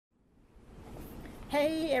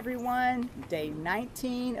Hey everyone, day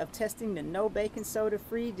 19 of testing the no baking soda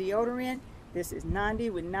free deodorant. This is Nandi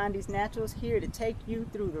with Nandi's Naturals here to take you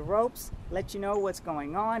through the ropes, let you know what's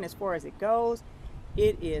going on as far as it goes.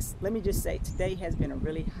 It is, let me just say, today has been a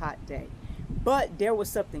really hot day, but there was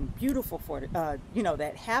something beautiful for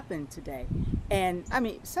that happened today. And I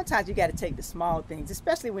mean, sometimes you got to take the small things,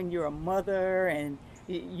 especially when you're a mother and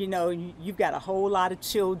you've got a whole lot of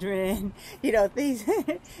children, things,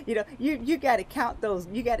 you got to count those,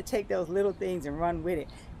 you got to take those little things and run with it.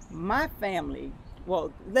 My family,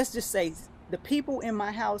 well, let's just say the people in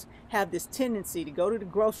my house have this tendency to go to the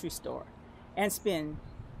grocery store and spend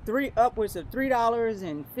upwards of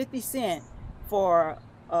 $3.50 for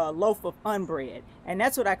a loaf of unbread. And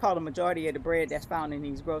that's what I call the majority of the bread that's found in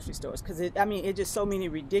these grocery stores, because it's just so many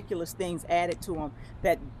ridiculous things added to them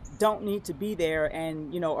that don't need to be there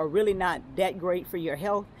and are really not that great for your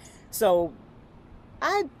health. So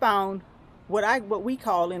I found what we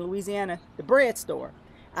call in Louisiana the bread store.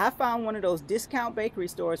 I found one of those discount bakery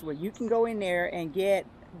stores where you can go in there and get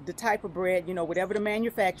the type of bread, whatever the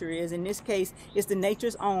manufacturer is. In this case, it's the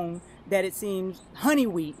Nature's Own, that it seems, honey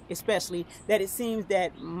wheat especially, that it seems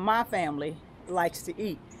that my family likes to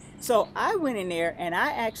eat. So I went in there and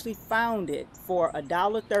I actually found it for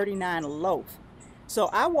 $1.39 a loaf. So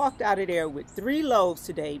I walked out of there with 3 loaves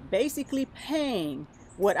today, basically paying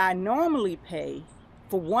what I normally pay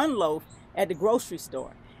for 1 loaf at the grocery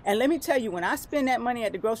store. And let me tell you, when I spend that money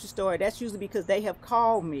at the grocery store, that's usually because they have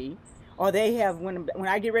called me, or they have, when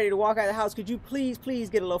I get ready to walk out of the house, could you please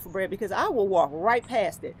get a loaf of bread, because I will walk right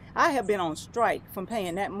past it. I have been on strike from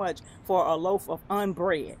paying that much for a loaf of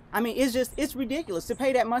unbread. I mean, it's ridiculous to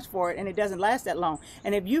pay that much for it, and it doesn't last that long.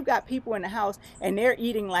 And if you've got people in the house and they're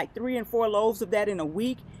eating like 3 and 4 loaves of that in a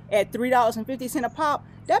week at $3.50 a pop,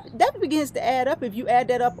 that begins to add up. If you add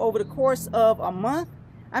that up over the course of a month,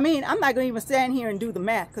 I mean, I'm not going to even stand here and do the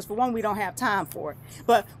math, because for one, we don't have time for it.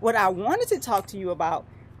 But what I wanted to talk to you about,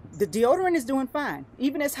 the deodorant is doing fine.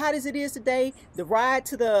 Even as hot as it is today, the ride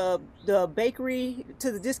to the bakery,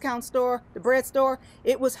 to the discount store, the bread store,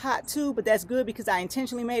 it was hot too, but that's good because I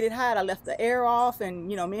intentionally made it hot. I left the air off, and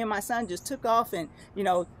me and my son just took off, and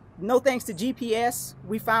no thanks to GPS,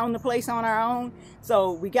 we found the place on our own.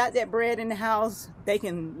 So we got that bread in the house. They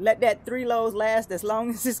can let that 3 loaves last as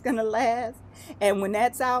long as it's gonna last. And when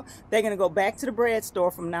that's out, they're gonna go back to the bread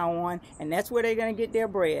store from now on, and that's where they're gonna get their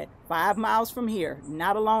bread. 5 miles from here,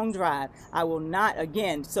 not a long drive. I will not,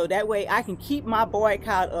 again, so that way I can keep my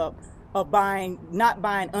boycott up of not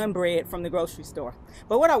buying unbread from the grocery store.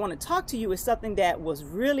 But what I want to talk to you is something that was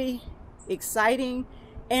really exciting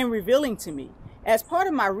and revealing to me. As part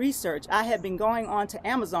of my research, I have been going on to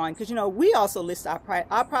Amazon, because we also list our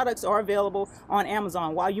products are available on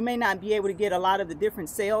Amazon. While you may not be able to get a lot of the different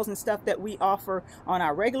sales and stuff that we offer on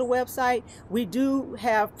our regular website, we do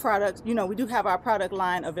have products, we do have our product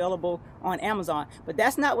line available on Amazon. But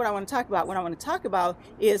that's not what I want to talk about. What I want to talk about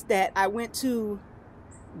is that I went to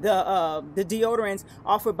the deodorants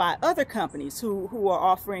offered by other companies who are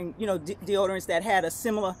offering deodorants that had a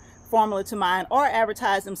similar formula to mine, or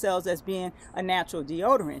advertise themselves as being a natural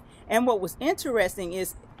deodorant. And what was interesting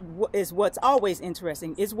is what's always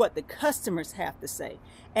interesting is what the customers have to say.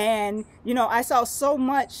 And I saw so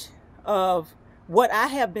much of what I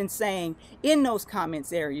have been saying in those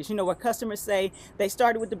comments areas, where customers say they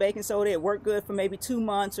started with the baking soda, it worked good for maybe 2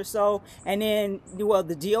 months or so, and then, well,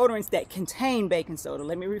 the deodorants that contain baking soda,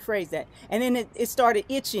 let me rephrase that, and then it started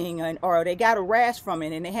itching, or they got a rash from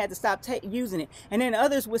it and they had to stop using it. And then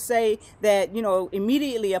others would say that,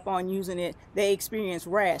 immediately upon using it, they experienced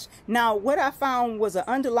rash. Now, what I found was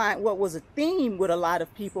what was a theme with a lot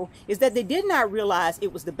of people is that they did not realize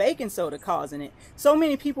it was the baking soda causing it. So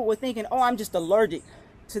many people were thinking, oh, I'm just allergic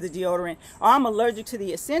to the deodorant, or I'm allergic to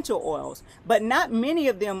the essential oils. But not many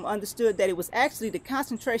of them understood that it was actually the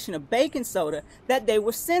concentration of baking soda that they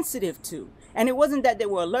were sensitive to. And it wasn't that they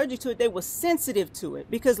were allergic to it, they were sensitive to it.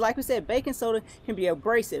 Because like we said, baking soda can be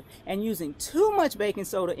abrasive, and using too much baking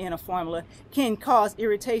soda in a formula can cause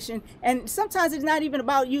irritation. And sometimes it's not even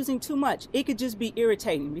about using too much. It could just be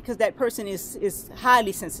irritating because that person is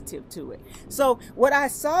highly sensitive to it. So what I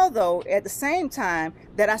saw, though, at the same time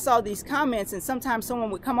that I saw these comments, and sometimes someone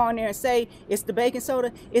would come on there and say it's the baking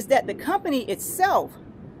soda, is that the company itself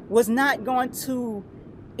was not going to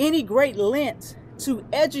any great length to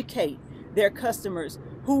educate their customers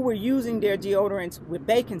who were using their deodorants with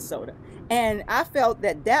baking soda. And I felt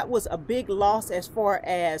that that was a big loss as far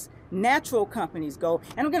as natural companies go.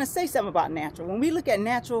 And I'm going to say something about natural. When we look at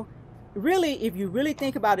natural, really, if you really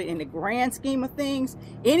think about it in the grand scheme of things,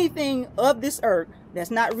 anything of this earth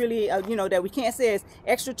that's not really, that we can't say is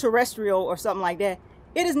extraterrestrial or something like that,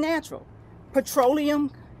 it is natural.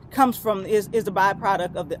 petroleum comes from is a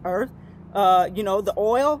byproduct of the earth. You know, the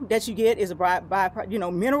oil that you get is a byproduct. You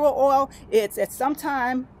know, mineral oil, it's at some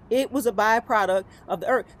time it was a byproduct of the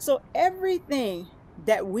earth. So everything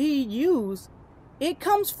that we use, it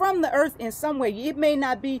comes from the earth in some way. It may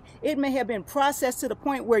not be, it may have been processed to the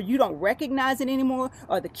point where you don't recognize it anymore,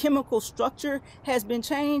 or the chemical structure has been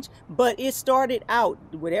changed, but it started out,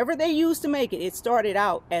 whatever they used to make it, it started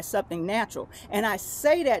out as something natural. And I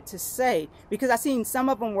say that to say, because I've seen some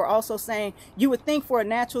of them were also saying, you would think for a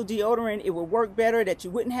natural deodorant, it would work better, that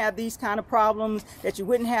you wouldn't have these kind of problems, that you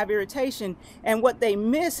wouldn't have irritation. And what they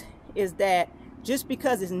miss is that just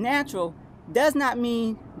because it's natural does not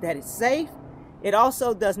mean that it's safe. It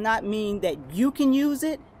also does not mean that you can use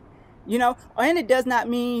it, you know, and it does not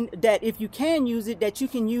mean that if you can use it, that you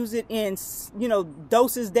can use it in, you know,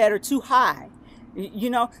 doses that are too high, you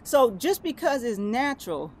know. So just because it's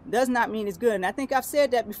natural does not mean it's good. And I think I've said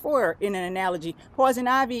that before in an analogy. Poison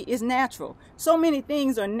ivy is natural. So many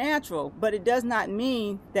things are natural, but it does not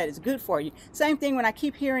mean that it's good for you. Same thing when I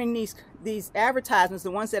keep hearing these advertisements,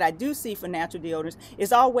 the ones that I do see for natural deodorants,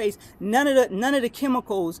 is always none of the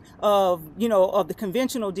chemicals of, you know, of the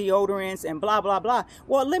conventional deodorants and blah blah blah.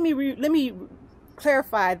 Well, let me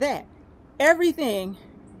clarify that. Everything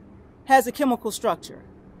has a chemical structure.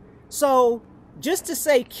 So just to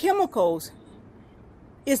say chemicals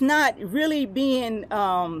is not really being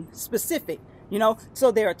specific. You know,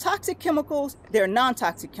 so there are toxic chemicals, there are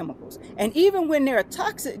non-toxic chemicals. And even when there are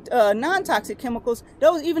toxic, non-toxic chemicals,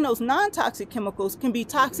 even those non-toxic chemicals can be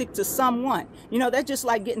toxic to someone. You know, that's just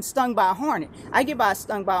like getting stung by a hornet. I get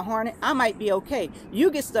stung by a hornet, I might be okay. You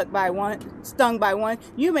get stung by one,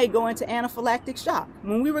 you may go into anaphylactic shock.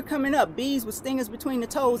 When we were coming up, bees would sting us between the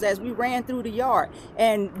toes as we ran through the yard,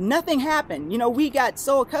 and nothing happened. You know, we got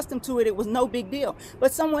so accustomed to it, it was no big deal.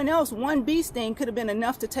 But someone else, one bee sting could have been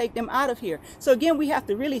enough to take them out of here. So again, we have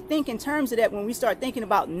to really think in terms of that when we start thinking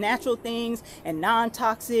about natural things and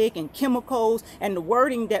non-toxic and chemicals and the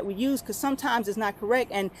wording that we use, because sometimes it's not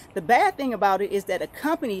correct. And the bad thing about it is that a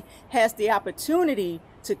company has the opportunity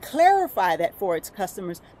to clarify that for its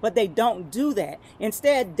customers, but they don't do that.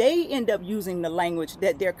 Instead, they end up using the language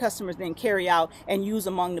that their customers then carry out and use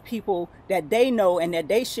among the people that they know and that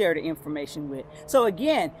they share the information with. So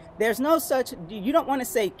again, there's no such, you don't want to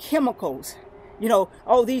say chemicals. You know,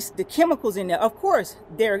 oh, the chemicals in there, of course,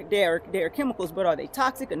 they're chemicals, but are they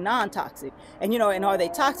toxic or non-toxic? And, you know, and are they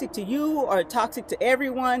toxic to you or toxic to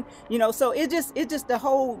everyone? You know, so it's just a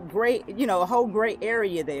whole gray, you know, a whole gray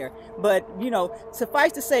area there. But, you know,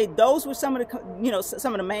 suffice to say, those were some of the, you know,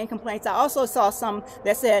 some of the main complaints. I also saw some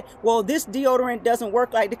that said, well, this deodorant doesn't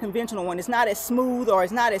work like the conventional one. It's not as smooth, or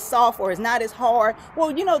it's not as soft, or it's not as hard. Well,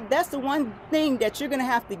 you know, that's the one thing that you're going to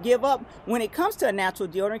have to give up when it comes to a natural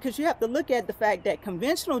deodorant, because you have to look at the fact that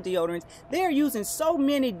conventional deodorants, they're using so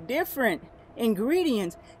many different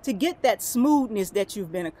ingredients to get that smoothness that you've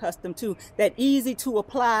been accustomed to, that easy to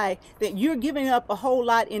apply, that you're giving up a whole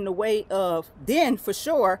lot in the way of, then for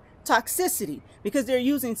sure, toxicity, because they're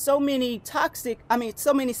using so many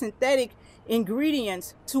so many synthetic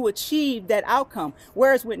ingredients to achieve that outcome.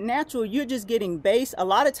 Whereas with natural, you're just getting base, a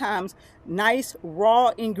lot of times, nice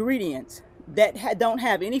raw ingredients that don't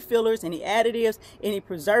have any fillers, any additives, any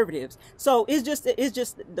preservatives. So it's just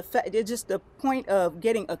the point of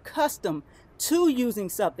getting accustomed to using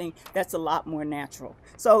something that's a lot more natural.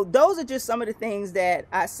 So those are just some of the things that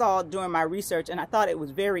I saw during my research, and I thought it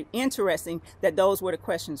was very interesting that those were the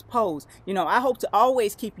questions posed. You know, I hope to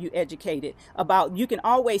always keep you educated about, you can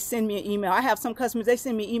always send me an email. I have some customers, they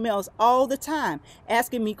send me emails all the time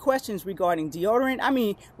asking me questions regarding deodorant. I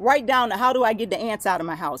mean, right down to how do I get the ants out of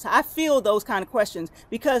my house? I feel those kind of questions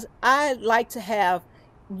because I like to have,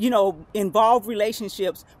 you know, involved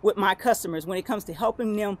relationships with my customers when it comes to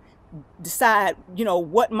helping them decide, you know,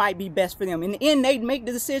 what might be best for them. In the end, they make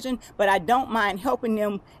the decision, but I don't mind helping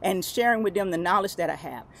them and sharing with them the knowledge that I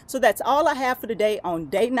have. So that's all I have for today on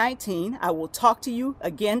day 19. I will talk to you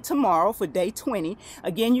again tomorrow for day 20.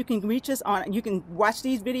 Again, you can reach us on, you can watch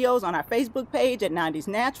these videos on our Facebook page at Nandi's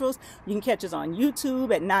Naturals. You can catch us on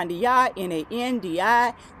YouTube at Nandiyaa,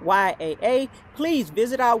 Nandiyaa. Please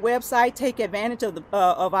visit our website, take advantage of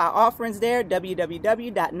our offerings there,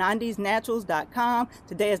 www.nandisnaturals.com.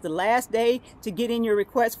 Today is the last day to get in your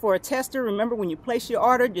request for a tester. Remember, when you place your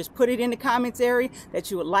order, just put it in the comments area that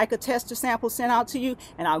you would like a tester sample sent out to you,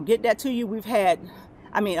 and I'll get that to you. We've had,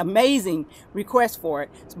 I mean, amazing requests for it.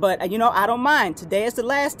 But, you know, I don't mind. Today is the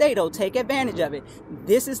last day, though. Take advantage of it.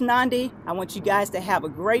 This is Nandi. I want you guys to have a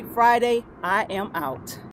great Friday. I am out.